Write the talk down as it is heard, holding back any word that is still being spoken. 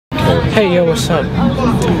Hey, yo, what's up?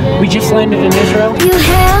 We just landed in Israel. You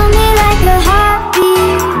held me like a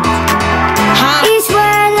heartbeat. Each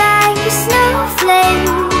word like a snowflake.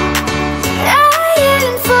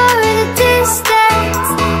 Dying for the distance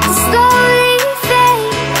to slowly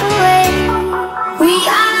fade away. We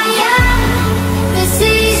are young, the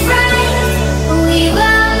sea's right. We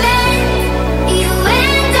were meant, you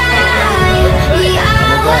and I. We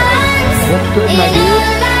are ones in a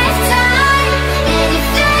lifetime. And if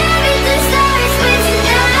everything starts with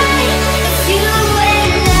tonight, it's you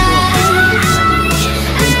and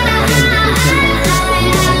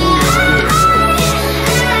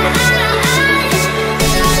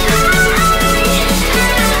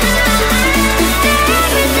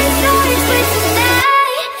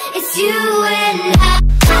it's you and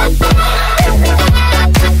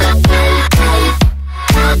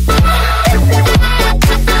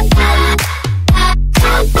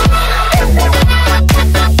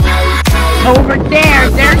Over there,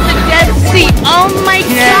 there's the Dead Sea. Oh my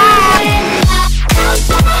God!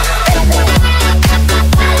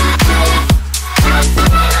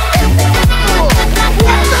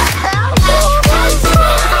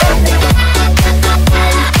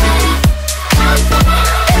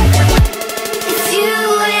 it's you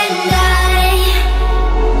and I.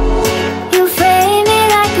 You frame me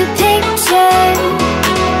like a picture,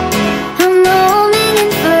 a moment in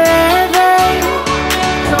forever.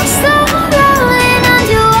 Slow rolling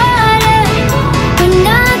underwater, but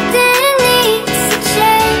nothing needs to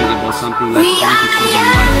change. We are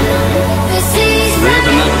young, the sea's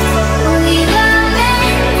right. We were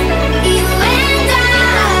meant, you and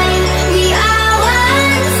I. We are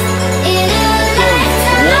ones in a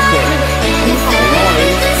lifetime. And if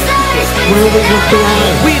everything starts with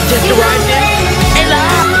tonight, We just arrived in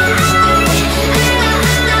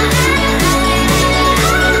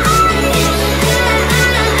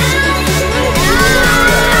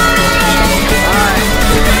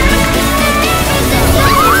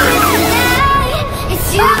it's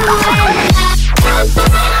you and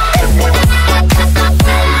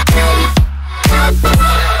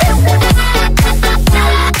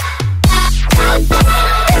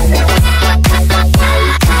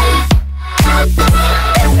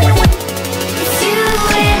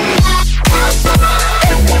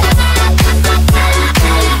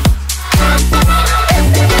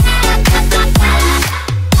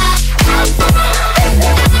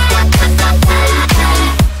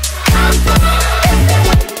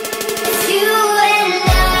it's you and it's you and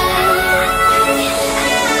I.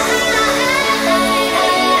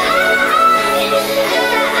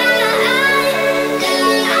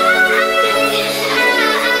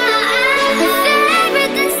 If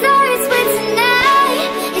everything starts with tonight,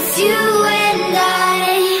 it's you and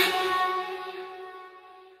I.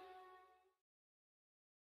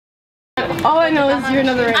 All I know is you're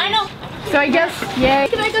another. I know. So I guess, yay.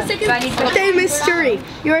 Can I go second? Hey, Miss Jury,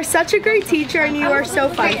 you are such a great teacher and you are so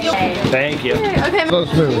funny. Thank you. Okay.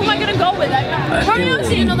 Who am I gonna go with?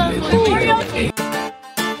 Karaoke. You know that was karaoke.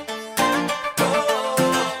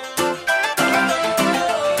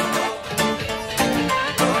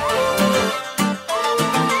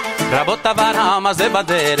 רבות אברהם הזה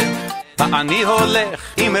בדרך, ואני הולך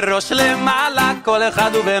עם ראש למעלה, כל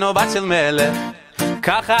אחד הוא בן או בת של מלך.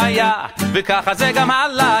 ככה היה, וככה זה גם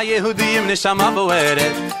עלה, יהודי עם נשמה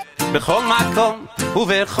בוערת. בכל מקום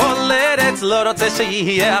ובכל ארץ, לא רוצה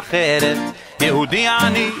שיהיה אחרת. יהודי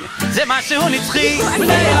אני, זה משהו נצחי.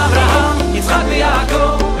 בני אברהם, יצחק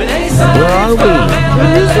ויעקב, בני שרה רבקה רחל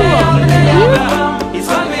ולאה. בני אברהם,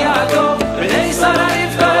 יצחק ויעקב, בני שרה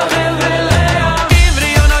רבקה רחל ולאה.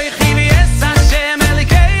 עברי אנוכי ויעש השם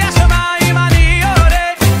אלוקי השמיים אני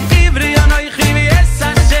יורד. עברי אנוכי ויעש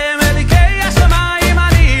השם אלוקי השמיים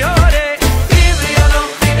אני יורד. עברי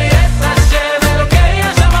אנוכי ויעש השם אלוקי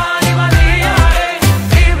השמיים אני יורד.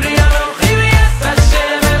 עברי אנוכי ויעש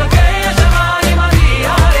השם אלוקי השמיים אני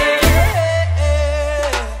יורד.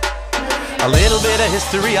 A little bit of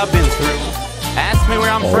history I've been through. Ask me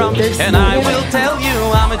where I'm from, and I will tell you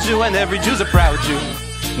I'm a Jew, and every Jew's a proud Jew.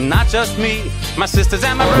 Not just me, my sisters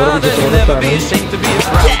and my brothers. Never be ashamed to be a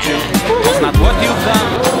proud Jew. It's not what you've done,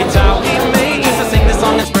 it's how He made you. So sing this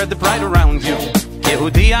song and spread the pride around you.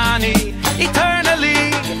 Yehudi ani, eternally.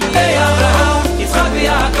 Hey Abraham, Yitzchak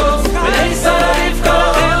v'Yaakov, b'nei Sarah Rivka,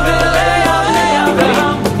 Rachel v'Leah. Hey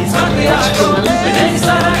Abraham, Yitzchak v'Yaakov, b'nei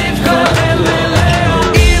Sarah Rivka, Rachel v'Leah.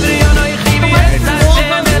 Ivri anoichi v'yes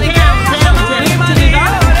Hashem elikei hashamayim ani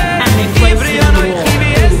yoreh. Ivri anoichi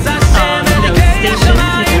v'yes Hashem elikei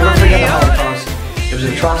hashamayim ani yoreh. It was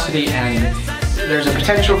an atrocity, and there's a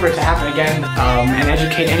potential for it to happen again. And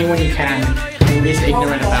educate anyone you can who is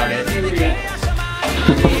ignorant about it.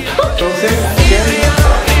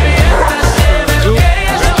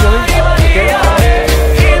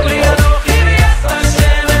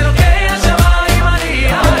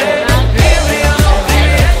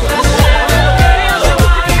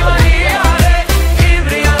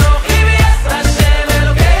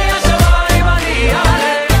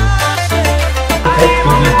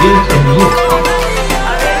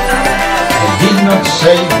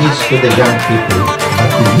 Say this to the young people, but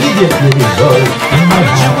immediately resolved in my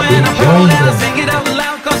heart to join them. Sing it out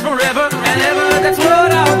loud, 'cause forever and ever, that's what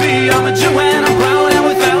I'll be. I'm a Jew and I'm proud and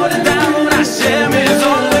without a doubt, Hashem is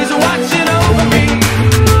always watching over me.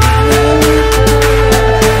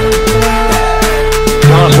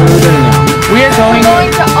 We are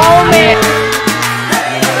going to Omen.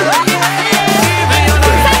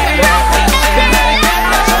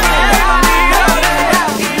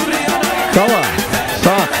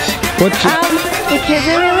 The kids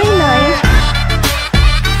are really nice.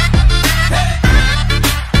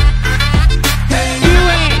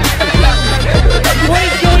 What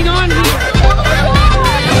is going on here?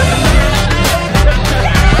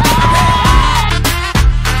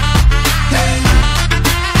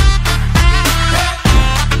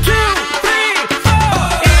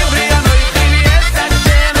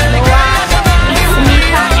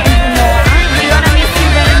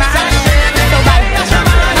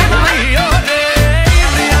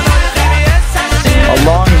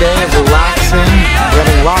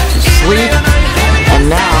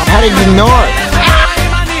 Heading to north.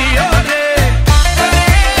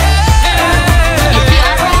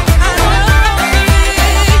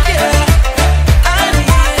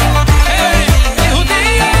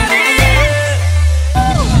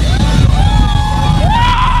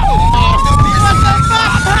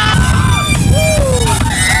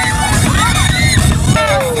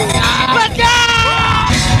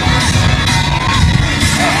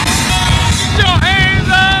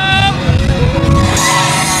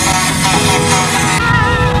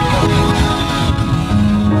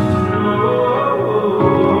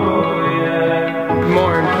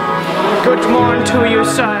 Good morning to you,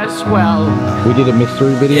 sir, as well. We did a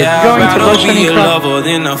mystery video. Yeah, Going I'd to rather Listening be a Club. lover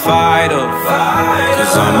than a fighter.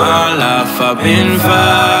 'Cause all my life I've been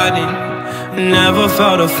fighting. Never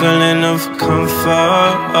felt a feeling of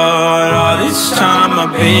comfort. All this time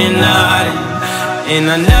I've been hiding, and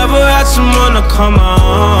I never had someone to come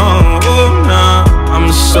on. Oh, nah,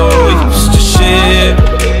 I'm so used to shit.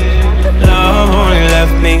 Love only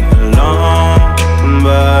left me alone,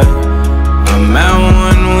 but I'm at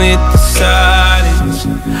one with the silence.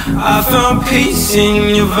 I found peace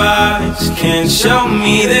in your vibes. Can't show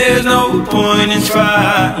me there's no point in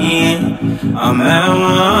trying. I'm at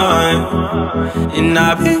one, and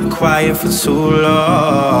I've been quiet for too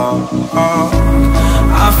long.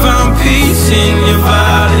 I found peace in your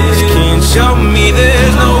vibes. Can't show me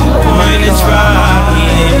there's no point in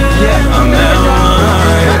trying. I'm at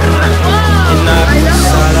one, and I've been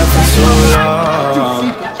silent for too long.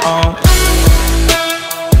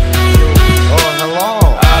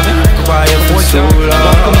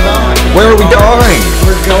 Where are we going?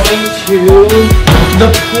 We're going to the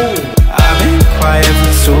pool. I've been quiet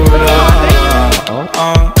for too long.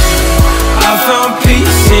 I found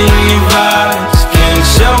peace in your vibes. Can't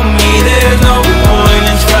show me there's no point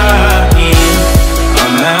in trying.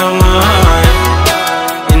 I'm at one,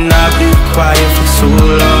 and I've been quiet for too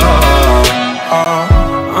long.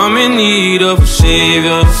 I'm in need of a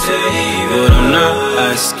savior, but I'm not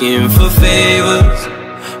asking for favors.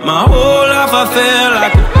 My whole life I feel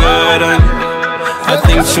like a burden. I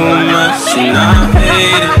think too much and I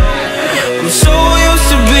hate it. I'm so used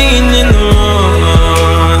to being in the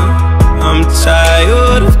wrong. I'm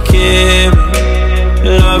tired of caring.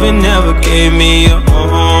 Loving never gave me a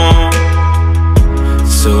home.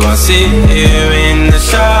 So I sit here in the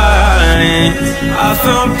silence. I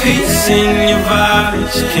found peace in your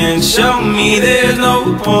vibes. Can't show me there's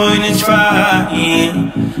no point in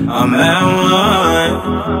trying. I'm at one,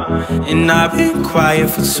 and I've been quiet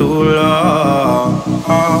for too long.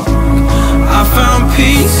 I found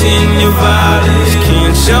peace in your vibes.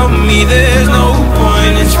 Can't show me there's no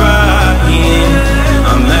point in trying.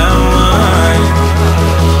 I'm at one,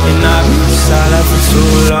 and I've been silent for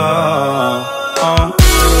too long.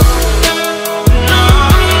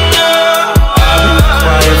 I've been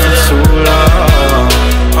quiet for too long.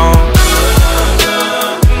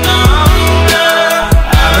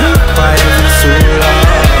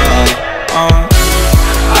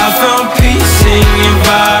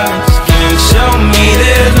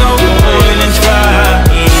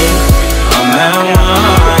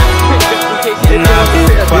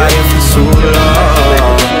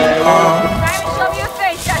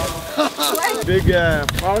 Big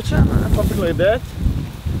pouch, something like that.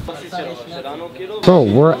 So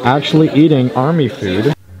we're actually eating army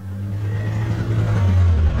food.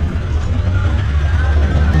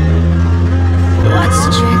 What's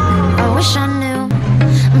the trick? I wish I knew.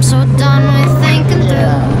 I'm so done with thinking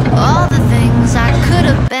through all the things I could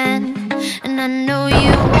have been, and I know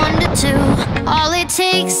you wanted to. All it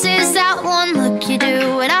takes is that one look you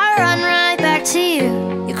do, and I run right back to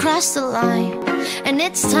you. You cross the line, and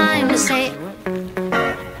it's time to say,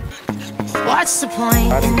 what's the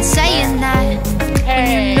point in saying that?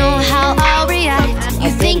 When you know how I'll react. You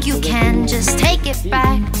think you can just take it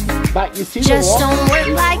back, But you see, just don't work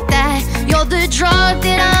like that. You're the drug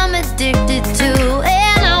that I'm addicted to,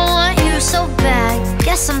 and I want you so bad.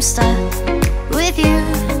 Guess I'm stuck with you,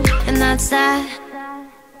 and that's that.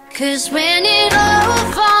 'Cause when it all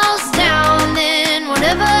falls down, then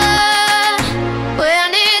whatever.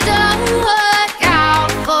 When it don't work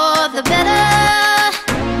out for the better,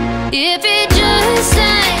 if it just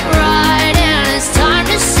ain't right and it's time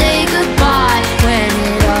to say goodbye. When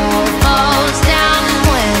it all falls down,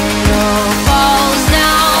 when it all falls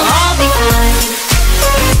down, I'll be fine.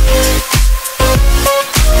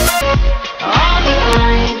 I'll be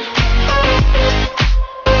fine.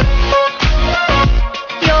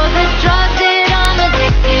 You're the drug that I'm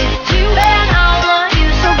addicted to, and I want you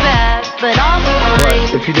so bad, but I'll be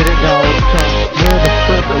fine. If you didn't know, where the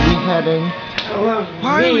frick are we heading?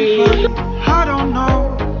 Why we fuck? I don't know.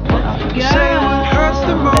 Say what hurts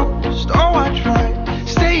the most. Oh, I tried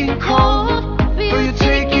staying cold, but you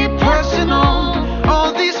take it personal.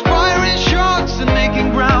 All these firing shots and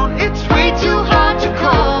making ground, it's way too hard to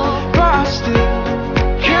call. But I still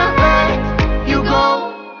can't let you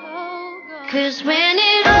go. 'Cause when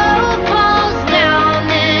it all falls down,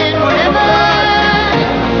 then whatever.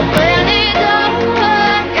 When it don't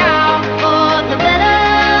work out for the better,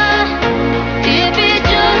 if it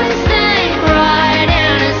just ain't right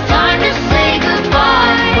and it's time to say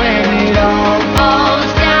goodbye. When it all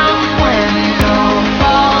falls down, when it all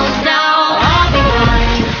falls down, I'll be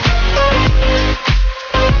fine.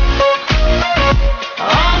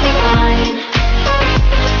 I'll be fine.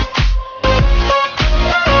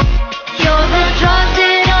 You're the drug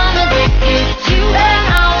that I'm addicted to, and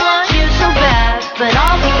I want you so bad, but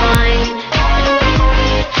I'll be fine.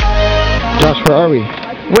 Josh, where are we?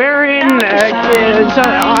 We're in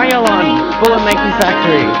Ireland, bullet making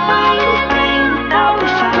factory.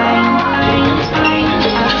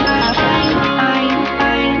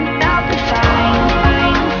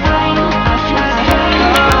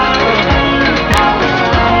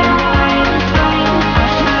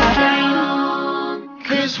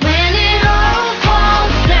 Cause when it all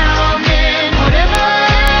falls down, then whatever.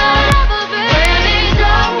 When it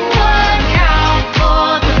don't work out for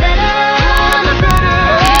the better, if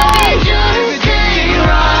it just ain't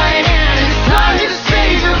right and it's time to say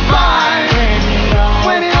goodbye.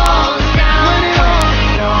 When it all falls down,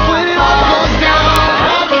 when it all falls down,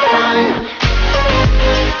 I'll be fine.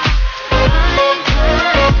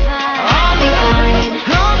 I'll be fine.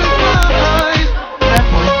 You're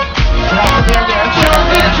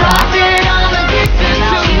the drug that I'm addicted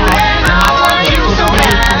to, and I want you so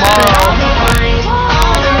bad, but I'll be fine.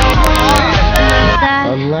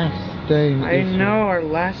 Our last day. I know, our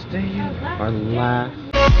last day. Our last.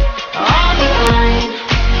 I'll be fine.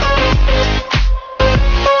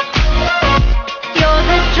 You're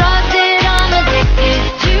the drug that I'm addicted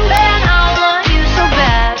to, and I want you so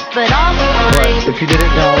bad, but I'll be fine. If you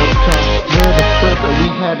didn't know, where the frick are we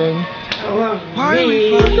heading? Why we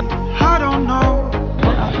fuck? I don't know.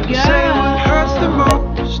 Say what hurts the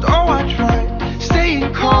most. Oh, I tried